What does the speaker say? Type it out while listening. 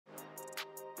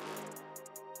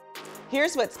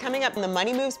Here's what's coming up in the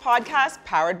Money Moves podcast,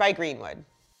 powered by Greenwood.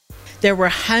 There were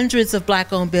hundreds of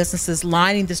Black-owned businesses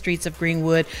lining the streets of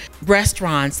Greenwood,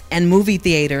 restaurants and movie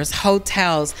theaters,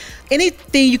 hotels,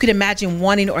 anything you could imagine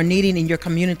wanting or needing in your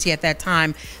community at that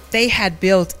time, they had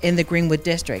built in the Greenwood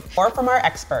district. More from our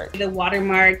expert. The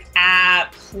Watermark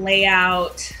app,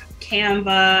 layout,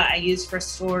 Canva, I use for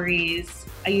stories.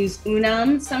 I use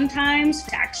Unum sometimes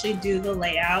to actually do the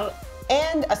layout.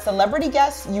 And a celebrity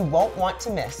guest you won't want to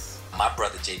miss. My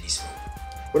brother, JB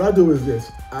Smoove. What I do is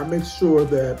this, I make sure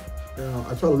that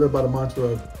I try to live by the mantra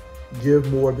of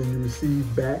give more than you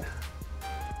receive back,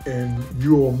 and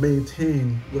you will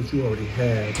maintain what you already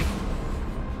have.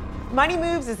 Money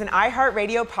Moves is an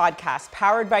iHeartRadio podcast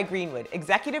powered by Greenwood,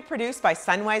 executive produced by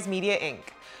Sunwise Media, Inc.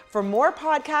 For more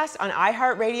podcasts on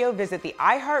iHeartRadio, visit the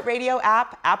iHeartRadio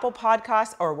app, Apple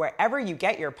Podcasts, or wherever you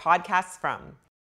get your podcasts from.